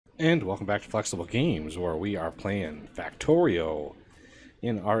And welcome back to Flexible Games, where we are playing Factorio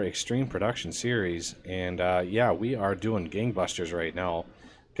in our Extreme Production series. And yeah, we are doing gangbusters right now.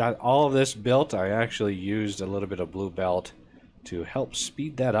 Got all of this built. I actually used a little bit of blue belt to help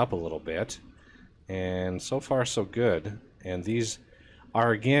speed that up a little bit. And so far so good. And these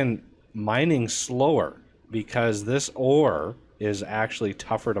are again mining slower because this ore is actually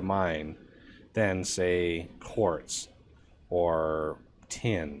tougher to mine than, say, quartz or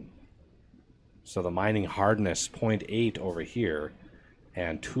tin. So the mining hardness 0.8 over here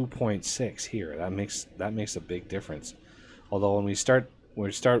and 2.6 here. That makes a big difference. Although when we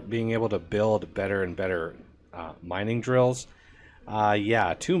start being able to build better and better mining drills,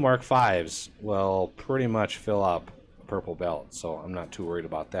 yeah, 2 Mark 5s will pretty much fill up a purple belt. So I'm not too worried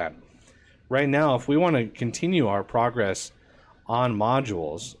about that. Right now, if we want to continue our progress on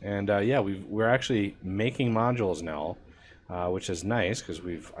modules, and yeah, we're actually making modules now. Which is nice because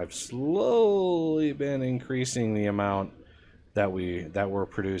I've slowly been increasing the amount that we're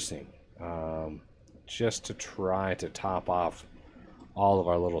producing, just to try to top off all of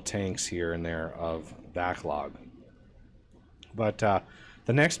our little tanks here and there of backlog. But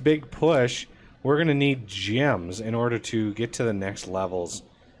the next big push, we're going to need gems in order to get to the next levels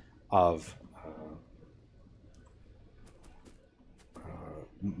of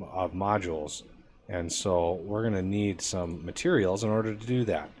modules. And so we're going to need some materials in order to do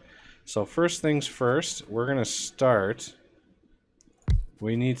that. So first things first, we're going to start.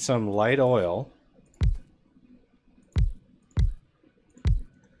 We need some light oil.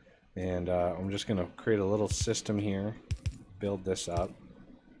 And I'm just going to create a little system here, build this up.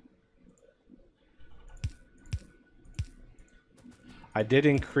 I did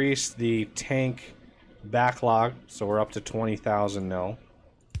increase the tank backlog, so we're up to 20,000 now.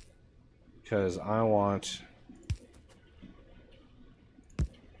 Because I want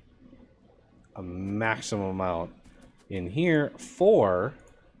a maximum amount in here for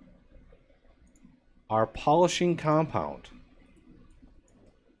our polishing compound.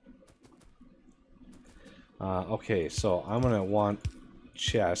 Okay, so I'm going to want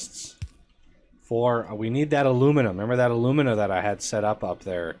chests for, we need that aluminum. Remember that alumina that I had set up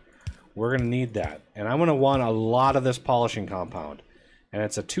there? We're going to need that. And I'm going to want a lot of this polishing compound. And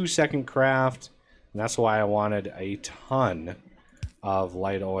it's a 2-second craft, and that's why I wanted a ton of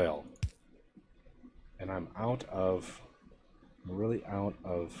light oil. And I'm really out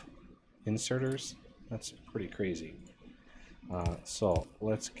of inserters. That's pretty crazy. So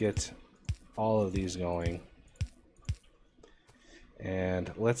let's get all of these going. And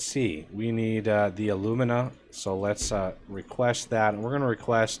let's see, we need the alumina, so let's request that. And we're going to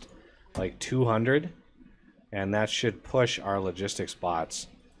request like 200. And that should push our logistics bots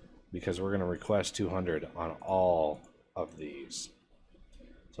because we're going to request 200 on all of these.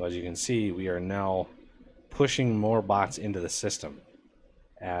 So as you can see, we are now pushing more bots into the system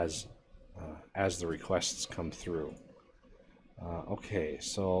as the requests come through. Okay,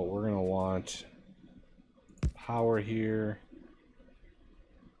 so we're going to want power here.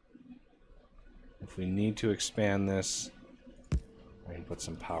 If we need to expand this, I can put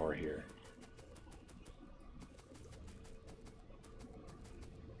some power here.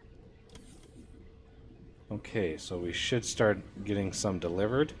 Okay, so we should start getting some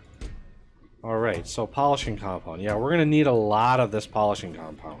delivered. Alright, so polishing compound. Yeah, we're going to need a lot of this polishing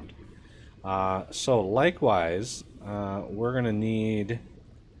compound. So likewise, we're going to need...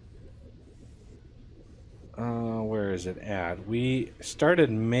 where is it at? We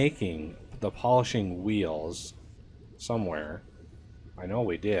started making the polishing wheels somewhere. I know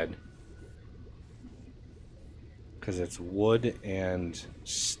we did. Because it's wood and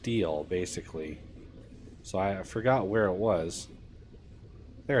steel, basically. So I forgot where it was.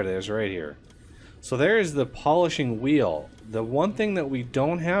 There it is, right here. So there is the polishing wheel. The one thing that we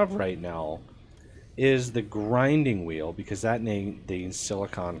don't have right now is the grinding wheel, because that needs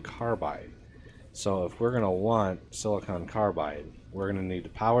silicon carbide. So if we're going to want silicon carbide, we're going to need the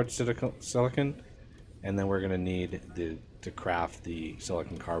powered silicon, and then we're going to need to craft the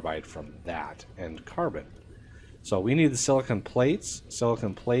silicon carbide from that, and carbon. So we need the silicon plates.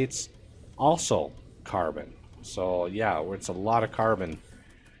 Silicon plates also carbon. So yeah, it's a lot of carbon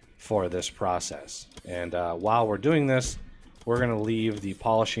for this process. And while we're doing this, we're going to leave the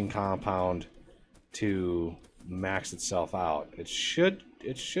polishing compound to max itself out. It should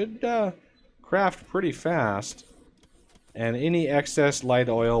craft pretty fast, and any excess light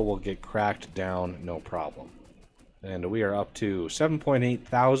oil will get cracked down no problem. And we are up to 7.8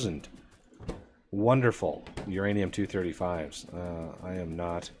 thousand wonderful uranium-235s. I am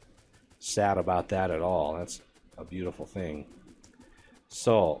not sad about that at all. That's a beautiful thing.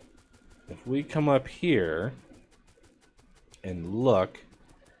 So if we come up here and look,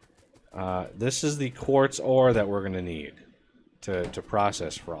 this is the quartz ore that we're going to need to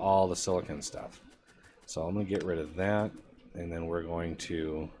process for all the silicon stuff. So I'm going to get rid of that, and then we're going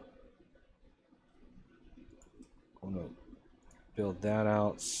to build that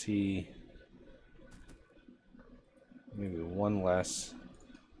out, see maybe one less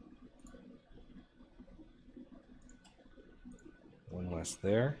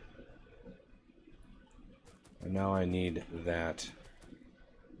there. And now I need that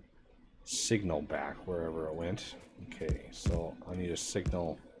signal back wherever it went. Okay, so I need a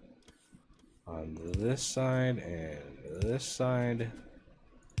signal on this side and this side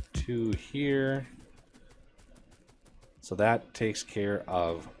to here. So that takes care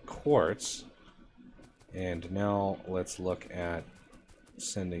of quartz. And now let's look at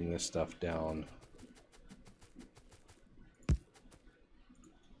sending this stuff down.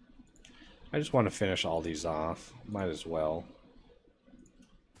 I just want to finish all these off. Might as well.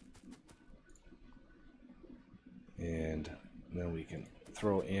 And then we can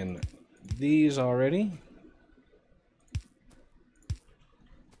throw in these already.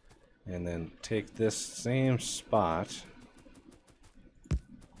 And then take this same spot.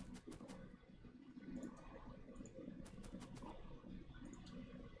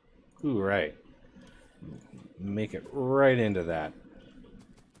 Ooh, right. Make it right into that.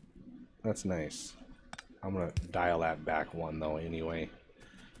 That's nice. I'm going to dial that back one, though, anyway.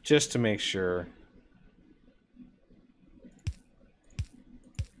 Just to make sure.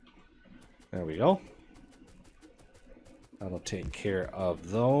 There we go. That'll take care of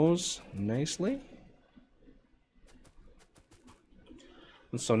those nicely.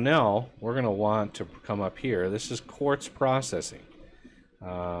 And so now we're going to want to come up here. This is quartz processing.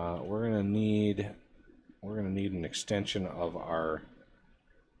 We're going to need an extension of our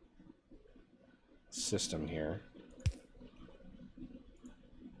system here.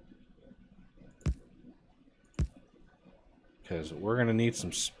 Because we're going to need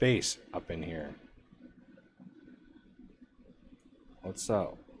some space up in here. Let's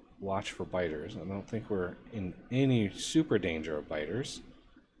watch for biters. I don't think we're in any super danger of biters,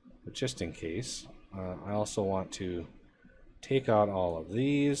 but just in case. I also want to take out all of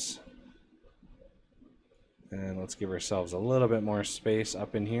these. And let's give ourselves a little bit more space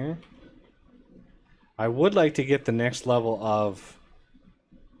up in here. I would like to get the next level of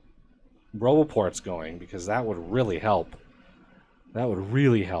roboports going, because that would really help. That would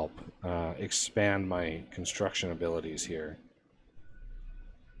really help expand my construction abilities here.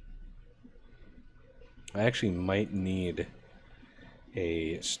 I actually might need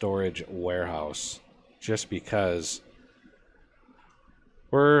a storage warehouse just because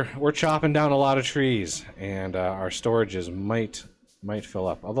we're chopping down a lot of trees, and our storages might fill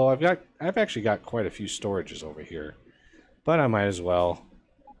up. Although I've actually got quite a few storages over here, but I might as well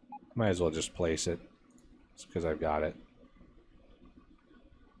just place it just because I've got it.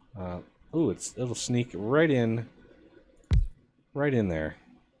 Ooh, it'll sneak right in there.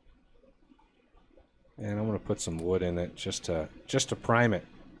 And I'm going to put some wood in it just to prime it.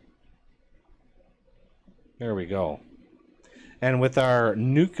 There we go. And with our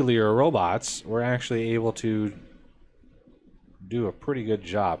nuclear robots, we're actually able to do a pretty good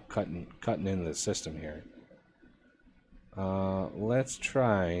job cutting into the system here. Let's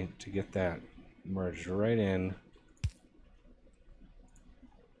try to get that merged right in.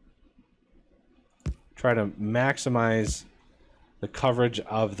 Try to maximize the coverage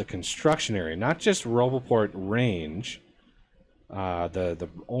of the construction area, not just Roboport range, the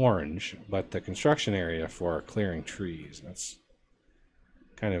orange, but the construction area for clearing trees. That's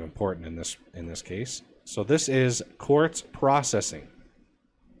kind of important in this case. So this is quartz processing.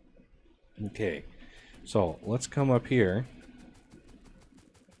 Okay, so let's come up here,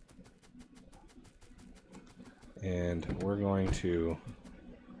 and we're going to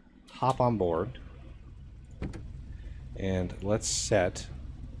hop on board. And let's set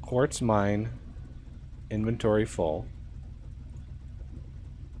quartz mine inventory full,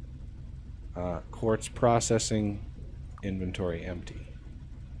 quartz processing inventory empty.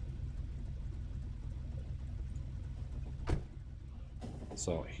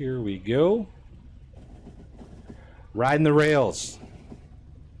 So here we go. Riding the rails.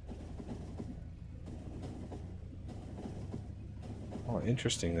 Oh,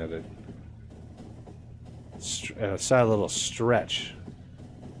 interesting that it saw a little stretch.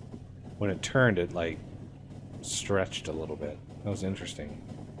 When it turned, it like stretched a little bit. That was interesting.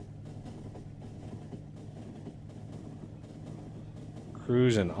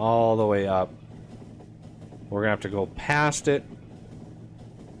 Cruising all the way up. We're gonna have to go past it.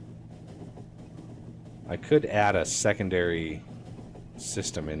 I could add a secondary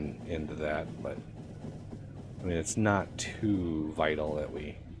system into that, but I mean, it's not too vital that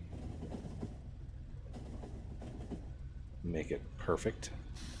we make it perfect.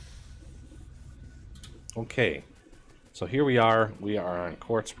 Okay, so here we are. We are on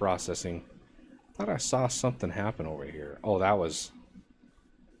quartz processing. I thought I saw something happen over here. Oh, that was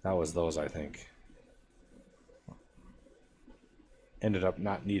those, I think. Ended up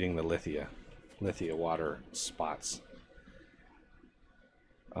not needing the lithia water spots.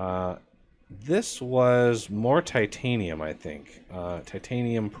 This was more titanium, I think.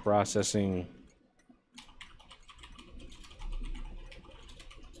 Titanium processing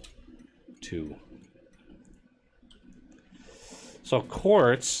 2. So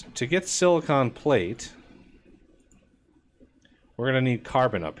quartz, to get silicon plate, we're going to need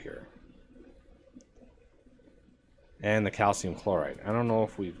carbon up here. And the calcium chloride. I don't know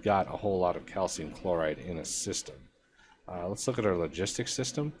if we've got a whole lot of calcium chloride in a system. Let's look at our logistics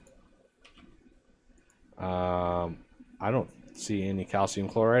system. I don't see any calcium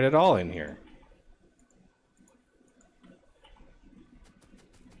chloride at all in here.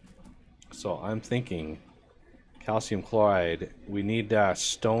 So I'm thinking calcium chloride, we need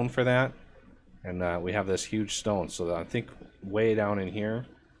stone for that. And we have this huge stone. So I think way down in here,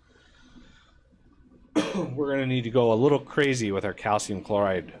 we're going to need to go a little crazy with our calcium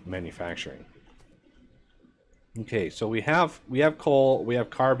chloride manufacturing. Okay, so we have coal, we have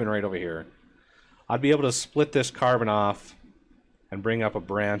carbon right over here. I'd be able to split this carbon off and bring up a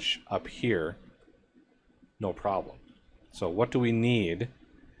branch up here. No problem. So what do we need?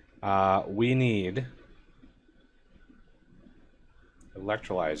 We need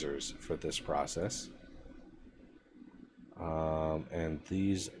electrolyzers for this process. And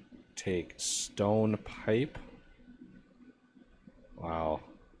these take stone pipe. Wow.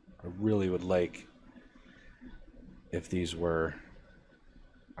 I really would like if these were...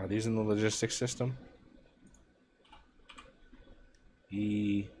 Are these in the logistics system?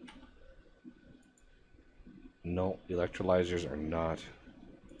 No, electrolyzers are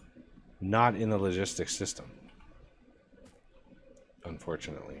not in the logistics system,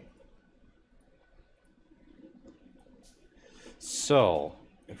 unfortunately. So,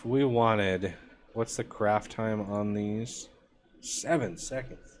 if we wanted, what's the craft time on these? 7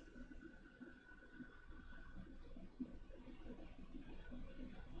 seconds.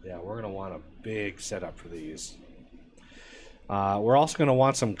 Yeah, we're going to want a big setup for these. We're also going to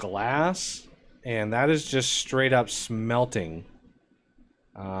want some glass, and that is just straight up smelting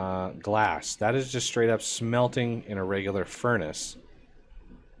glass. That is just straight up smelting in a regular furnace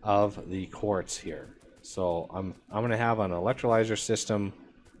of the quartz here. So I'm going to have an electrolyzer system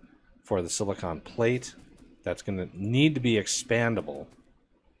for the silicon plate that's going to need to be expandable.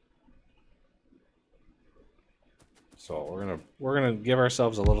 So we're gonna give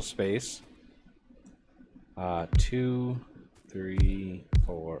ourselves a little space. 2, 3,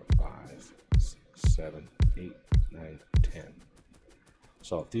 4, 5, 6, 7, 8, 9, 10.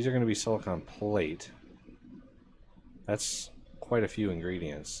 So if these are gonna be silicon plate, that's quite a few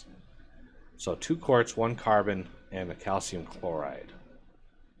ingredients. So 2 quartz, 1 carbon, and a calcium chloride.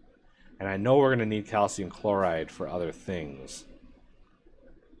 And I know we're gonna need calcium chloride for other things.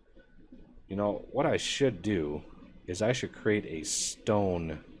 You know, what I should do is I should create a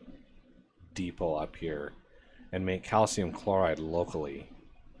stone depot up here and make calcium chloride locally.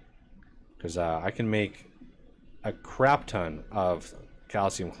 Because I can make a crap ton of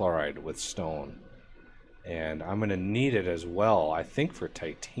calcium chloride with stone. And I'm going to need it as well, I think, for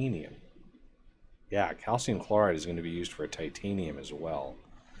titanium. Yeah, calcium chloride is going to be used for titanium as well.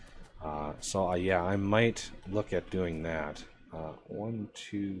 So yeah, I might look at doing that. 1,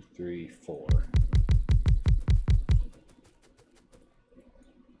 2, 3, 4.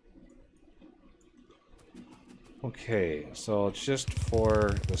 Okay, so just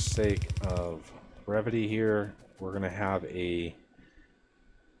for the sake of brevity here, we're going to have a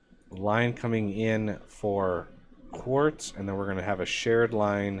line coming in for quartz, and then we're going to have a shared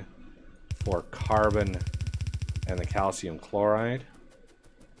line for carbon and the calcium chloride.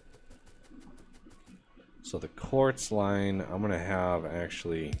 So the quartz line, I'm going to have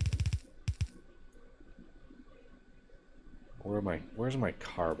actually... Where's my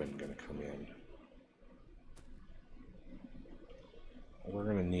carbon going to come in? We're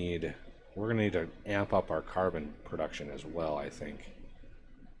gonna need to amp up our carbon production as well, I think.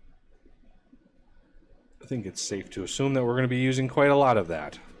 I think it's safe to assume that we're going to be using quite a lot of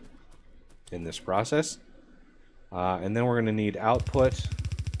that in this process. And then we're going to need output.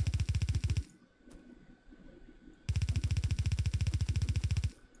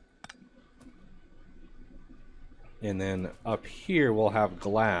 And then up here we'll have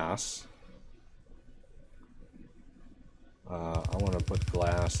glass. I want to put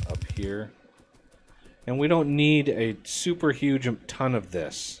glass up here. And we don't need a super huge ton of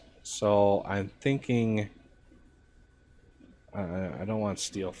this. So I'm thinking... I don't want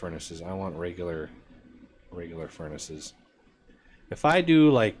steel furnaces. I want regular furnaces. If I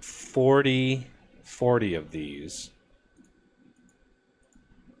do like 40 of these...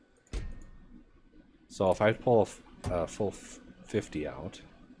 So if I pull a full 50 out,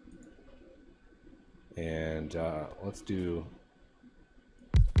 and let's do,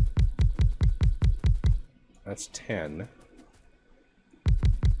 that's 10.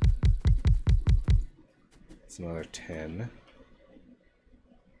 That's another 10.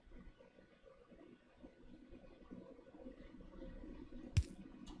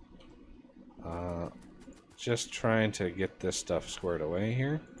 Just trying to get this stuff squared away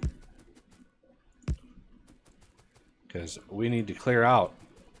here, because we need to clear out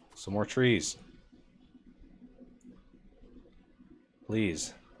some more trees.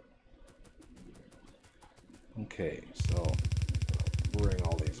 Please. Okay, so bring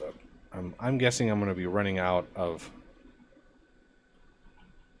all these up. I'm guessing I'm going to be running out of...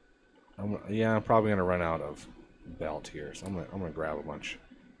 yeah, I'm probably going to run out of belt here, so I'm gonna grab a bunch.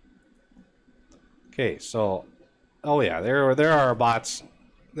 Okay, so... oh yeah, there are our bots.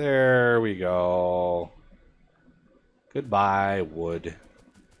 There we go. Goodbye, wood.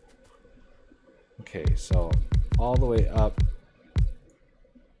 Okay, so all the way up.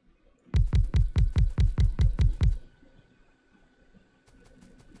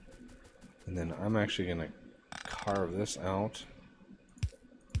 And then I'm actually going to carve this out.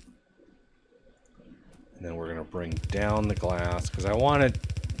 And then we're going to bring down the glass because I want it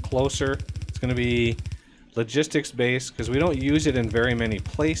closer. It's going to be logistics based because we don't use it in very many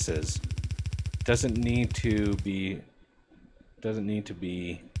places. Doesn't need to be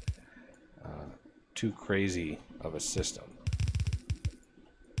too crazy of a system.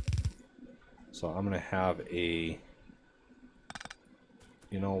 So I'm gonna have a,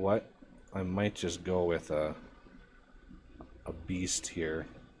 you know what, I might just go with a beast here.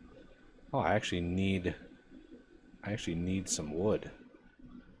 Oh, I actually need some wood.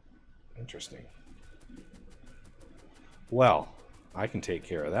 Interesting. Well, I can take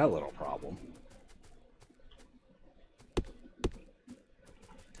care of that little problem.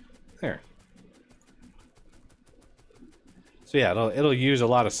 There. So yeah, it'll use a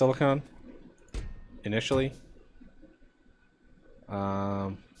lot of silicon initially.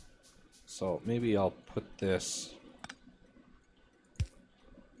 So maybe I'll put this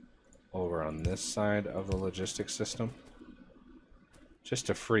over on this side of the logistics system, just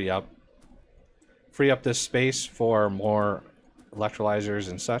to free up this space for more electrolyzers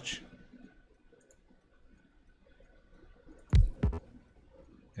and such.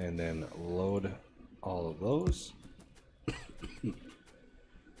 And then load all of those.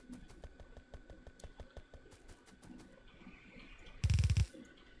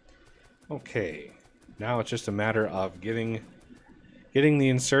 Okay, now it's just a matter of getting the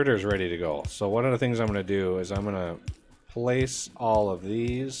inserters ready to go. So one of the things I'm going to do is I'm going to place all of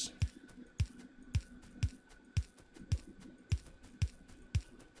these.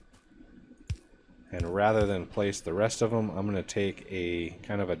 And rather than place the rest of them, I'm going to take a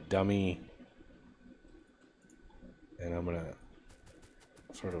kind of a dummy, and I'm going to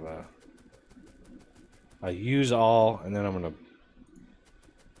sort of use all, and then I'm going to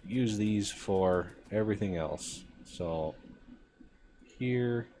use these for everything else. So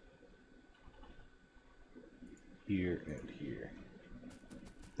here, here, and here.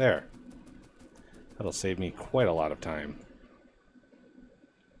 There. That'll save me quite a lot of time.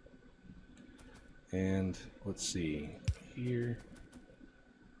 And let's see, here.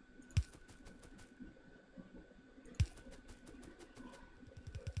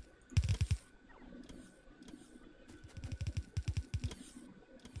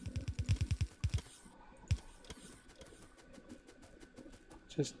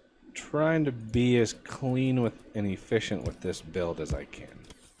 Just trying to be as clean with and efficient with this build as I can.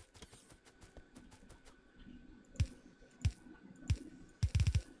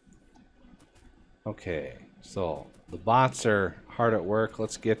 Okay, so the bots are hard at work.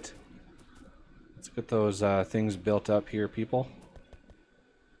 Let's get those things built up here, people.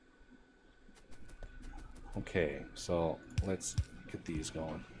 Okay, so let's get these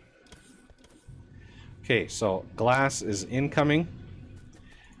going. Okay, so glass is incoming.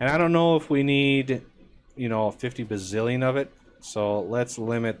 And I don't know if we need, you know, 50 bazillion of it. So let's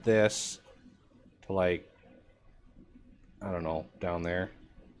limit this to, like, I don't know, down there.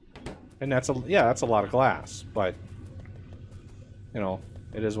 And that's a lot of glass, but you know,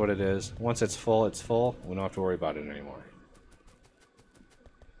 it is what it is. Once it's full, it's full. We don't have to worry about it anymore.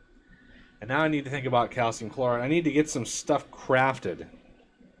 And now I need to think about calcium chloride. I need to get some stuff crafted.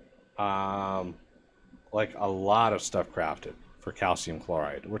 Like a lot of stuff crafted for calcium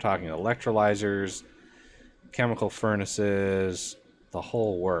chloride. We're talking electrolyzers, chemical furnaces, the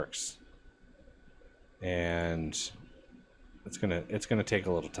whole works. And it's gonna take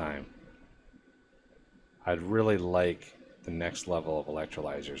a little time. I'd really like the next level of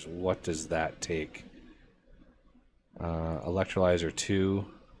electrolyzers. What does that take? Electrolyzer 2.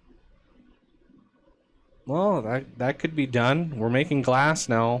 Well, that could be done. We're making glass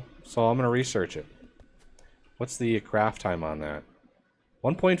now, so I'm gonna research it. What's the craft time on that?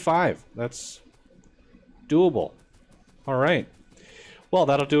 1.5. That's doable. All right. Well,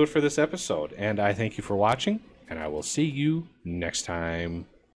 that'll do it for this episode, and I thank you for watching, and I will see you next time.